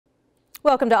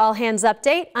Welcome to All Hands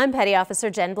Update. I'm Petty Officer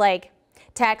Jen Blake.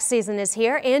 Tax season is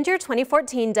here and your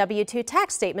 2014 W-2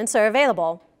 tax statements are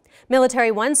available. Military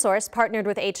OneSource partnered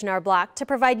with H&R Block to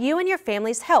provide you and your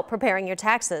families help preparing your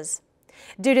taxes.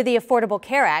 Due to the Affordable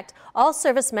Care Act, all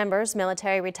service members,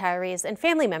 military retirees, and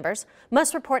family members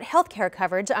must report health care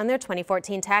coverage on their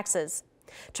 2014 taxes.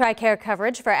 TRICARE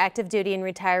coverage for active duty and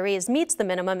retirees meets the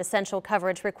minimum essential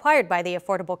coverage required by the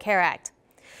Affordable Care Act.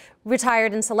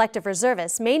 Retired and selective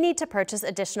reservists may need to purchase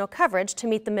additional coverage to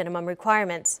meet the minimum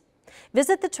requirements.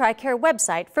 Visit the TRICARE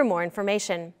website for more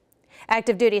information.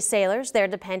 Active duty sailors, their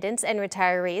dependents, and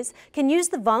retirees can use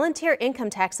the Volunteer Income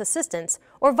Tax Assistance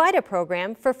or VITA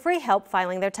program for free help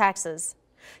filing their taxes.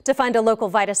 To find a local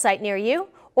VITA site near you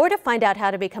or to find out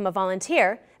how to become a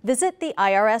volunteer, visit the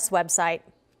IRS website.